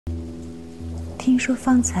听说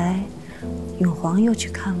方才永皇又去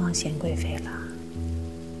看望贤贵妃了。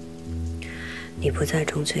你不在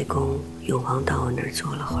钟粹宫，永皇到我那儿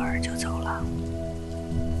坐了会儿就走了。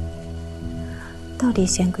到底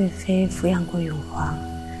贤贵妃抚养过永皇，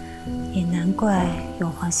也难怪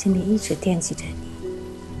永皇心里一直惦记着你。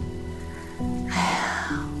哎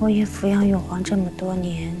呀，我也抚养永皇这么多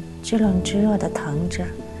年，知冷知热的疼着，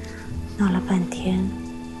闹了半天，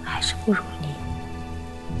还是不如你。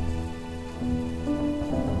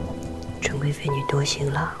纯贵妃，你多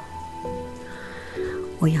心了。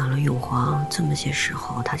我养了永皇这么些时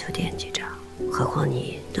候，他就惦记着，何况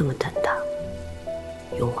你那么疼他。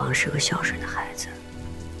永皇是个孝顺的孩子，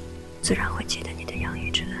自然会记得你的养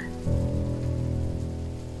育之恩。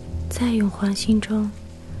在永皇心中，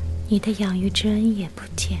你的养育之恩也不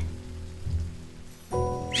减。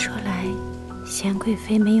说来，贤贵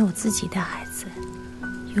妃没有自己的孩子，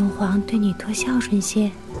永皇对你多孝顺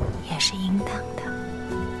些，也是应当的。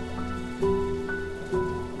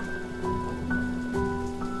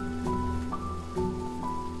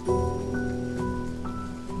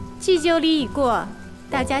祭酒礼已过，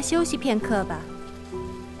大家休息片刻吧。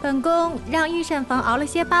本宫让御膳房熬了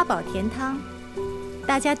些八宝甜汤，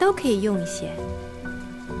大家都可以用一些。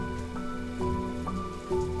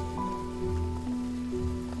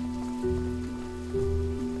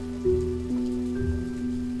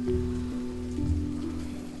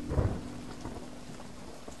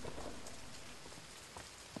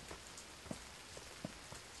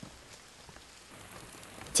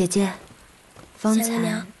姐姐，方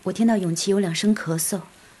才我听到永琪有2声咳嗽，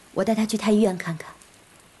我带她去太医院看看。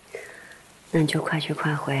那你就快去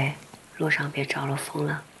快回，路上别着了风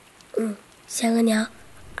了。贤额娘，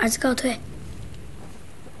儿子告退。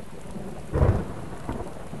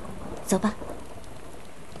走吧。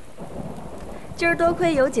今儿多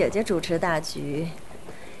亏有姐姐主持大局，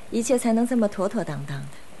一切才能这么妥妥当当的。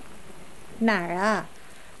哪儿啊，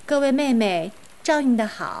各位妹妹照应得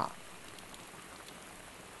好。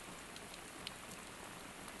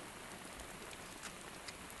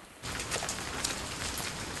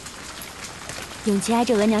永琪挨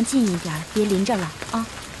着额娘近一点，别淋着了啊！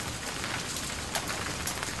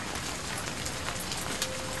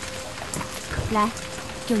来，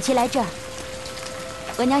永琪来这儿，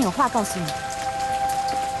额娘有话告诉你。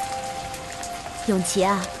永琪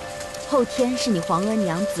啊，后天是你皇额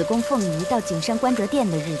娘子宫凤仪到景山观德殿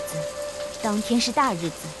的日子，当天是大日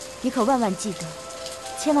子，你可万万记得，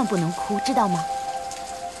千万不能哭，知道吗？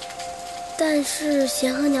但是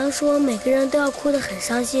贤额娘说每个人都要哭得很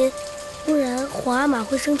伤心。不然皇阿玛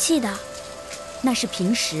会生气的。那是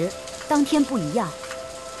平时，当天不一样。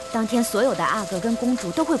当天所有的阿哥跟公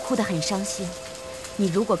主都会哭得很伤心。你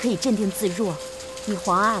如果可以镇定自若，你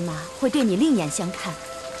皇阿玛会对你另眼相看，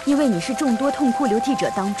因为你是众多痛哭流涕者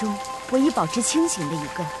当中唯一保持清醒的一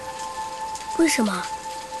个。为什么？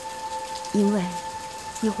因为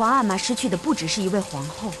你皇阿玛失去的不只是一位皇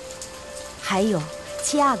后，还有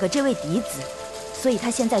七阿哥这位嫡子，所以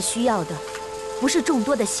他现在需要的不是众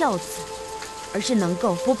多的孝子，而是能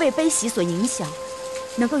够不被悲喜所影响，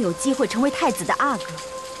能够有机会成为太子的阿哥。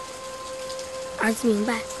儿子明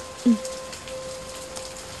白。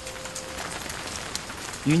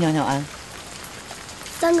于娘娘安。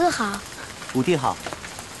三哥好。五弟好。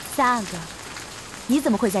三阿哥，你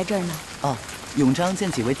怎么会在这儿呢？哦，永璋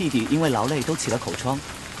见几位弟弟因为劳累都起了口疮，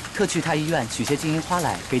特去太医院取些金银花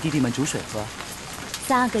来给弟弟们煮水喝。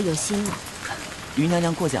三阿哥有心了。于娘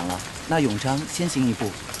娘过奖了，那永璋先行一步。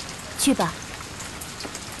去吧。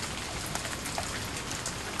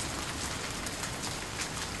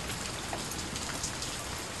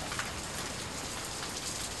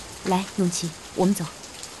来，永琪，我们走。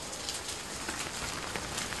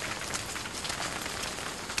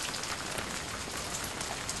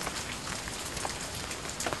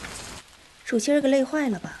楚今儿个累坏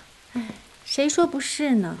了吧？哎，谁说不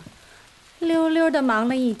是呢？溜溜的忙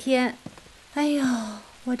了一天，哎呦，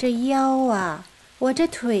我这腰啊，我这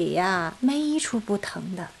腿呀，没一处不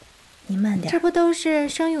疼的。你慢点。这不都是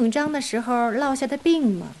生永璋的时候落下的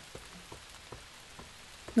病吗？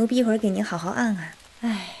奴婢一会儿给您好好按按。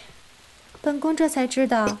哎，本宫这才知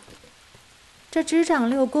道，这执掌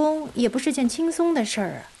六宫也不是件轻松的事儿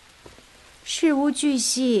啊。事无巨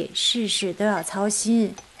细，事事都要操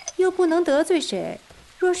心，又不能得罪谁。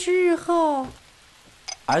若是日后……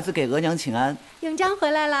儿子给额娘请安。永璋回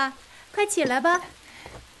来了，快起来吧。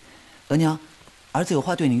额娘，儿子有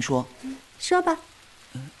话对您说。说吧。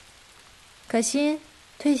可心，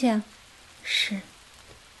退下。是。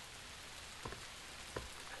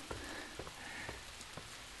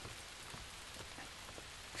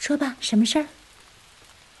说吧，什么事儿？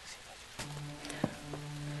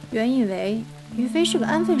原以为于妃是个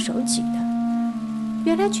安分守己的，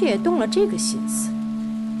原来却也动了这个心思。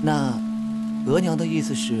那，额娘的意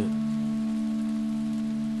思是？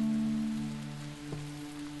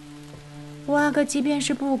我阿哥即便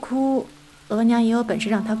是不哭，额娘也有本事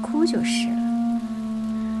让他哭就是了。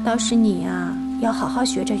倒是你啊，要好好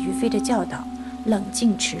学着于妃的教导，冷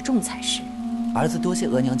静持重才是。儿子多谢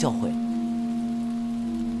额娘教诲。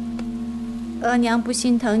额娘不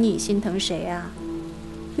心疼你，心疼谁啊？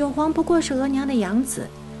永皇不过是额娘的养子，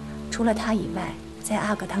除了他以外，在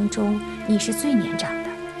阿哥当中你是最年长的。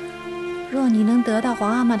若你能得到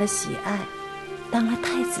皇阿玛的喜爱，当了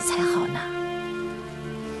太子才好呢。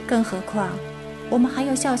更何况，我们还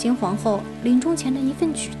有孝贤皇后临终前的一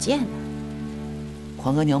份举荐呢。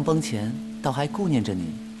皇额娘崩前，倒还顾念着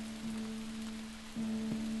您。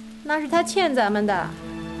那是她欠咱们的。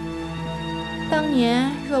当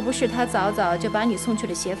年若不是她早早就把你送去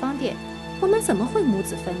了协芳殿，我们怎么会母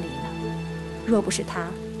子分离呢？若不是她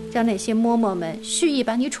让那些嬷嬷们蓄意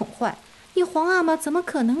把你宠坏，你皇阿玛怎么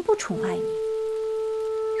可能不宠爱你？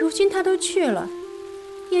如今她都去了，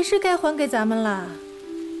也是该还给咱们啦。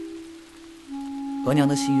额娘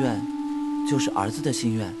的心愿，就是儿子的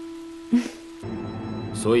心愿。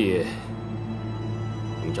所以，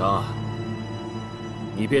永璋啊，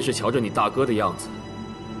你便是瞧着你大哥的样子，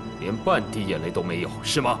连半滴眼泪都没有，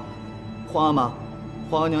是吗？皇阿玛，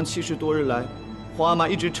皇额娘去世多日来，皇阿玛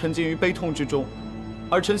一直沉浸于悲痛之中，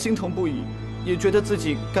儿臣心疼不已，也觉得自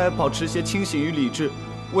己该保持些清醒与理智，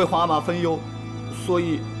为皇阿玛分忧，所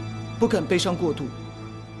以不敢悲伤过度。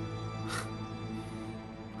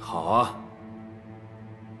好啊，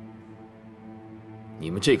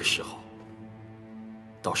你们这个时候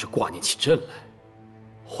倒是挂念起朕来。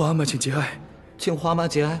皇阿玛请节哀，请皇阿玛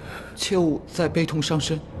节哀，切勿再悲痛伤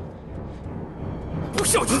身。不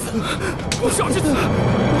孝之子，不孝之子！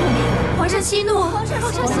皇上息怒，皇上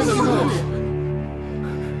息怒！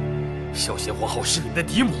孝贤皇后是你们的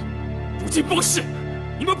嫡母，如今崩逝，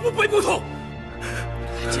你们不悲不痛，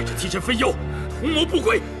还接着替朕分忧，图谋不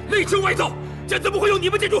轨，内争外斗，朕怎么会有你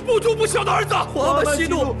们这种不忠不孝的儿子？皇阿玛息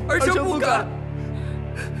怒，儿臣不敢。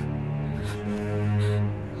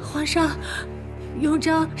皇上，永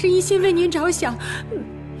璋是一心为您着想，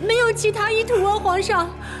没有其他意图啊，皇上。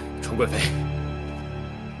纯贵妃，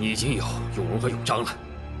你已经有永荣和永璋了，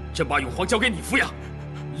朕把永皇交给你抚养，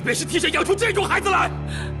你便是替朕养出这种孩子来。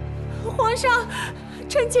皇上，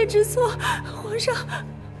臣妾知错。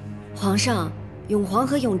皇上，永皇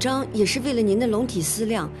和永璋也是为了您的龙体思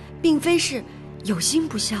量，并非是有心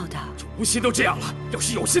不孝的。这无心都这样了，要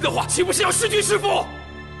是有心的话，岂不是要弑君弑父？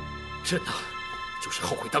朕呐，就是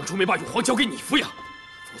后悔当初没把永皇交给你抚养，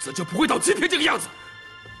否则就不会到今天这个样子。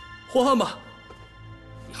皇阿玛，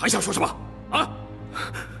你还想说什么啊？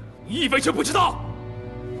你以为朕不知道？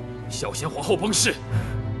孝贤皇后崩逝，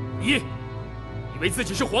你以为自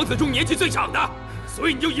己是皇子中年纪最长的，所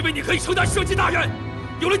以你就以为你可以承担社稷大任，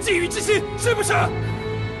有了觊觎之心，是不是？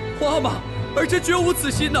皇阿玛，儿臣绝无此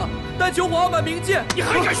心呐，但求皇阿玛明鉴。你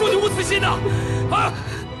还敢说你无此心呢？啊！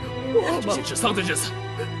这些治丧的日子，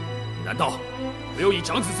难道没有以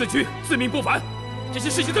长子自居，自命不凡？这些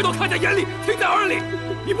事情朕都看在眼里，听在耳里。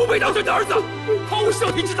你不配当朕的儿子，毫无社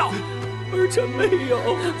稷之道。儿臣没有。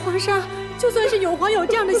皇上，就算是永皇有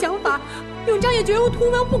这样的想法，永璋也绝无图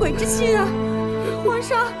谋不轨之心啊！皇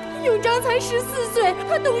上，永璋才14岁，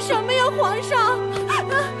他懂什么呀？皇上，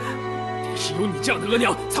便是有你这样的额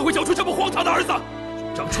娘，才会教出这么荒唐的儿子。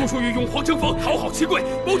永璋处处与永皇争锋，讨好亲贵，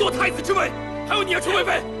谋夺太子之位。还有你啊，纯贵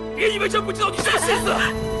妃，别以为朕不知道你什么心思。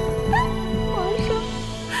皇上，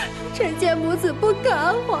臣妾母子不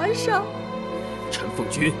敢。皇上，臣奉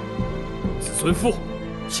君，子孙父，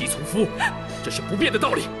妻从夫，这是不变的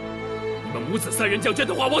道理。你们母子3人将朕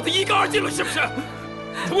的话忘得一干二净了，是不是？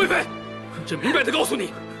纯贵妃，朕明白的告诉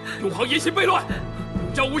你，永皇野心悖乱，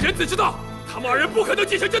永璋无人子之道，他们2人不可能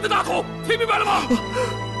继承朕的大统，听明白了吗？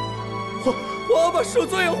皇阿玛恕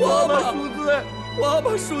罪呀！皇阿玛恕罪！皇阿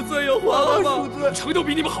玛恕罪呀！皇阿玛恕罪！永成都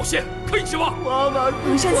比你们好些，可以指望。皇阿玛恕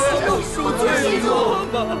罪！恕罪呀！皇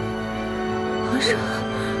阿玛！皇上，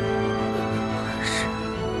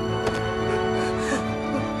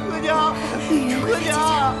额娘，额娘，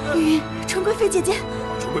云，纯贵妃姐姐，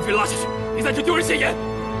纯贵妃拉下去，别在这丢人现眼。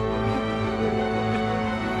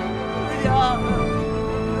额娘，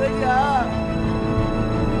额娘。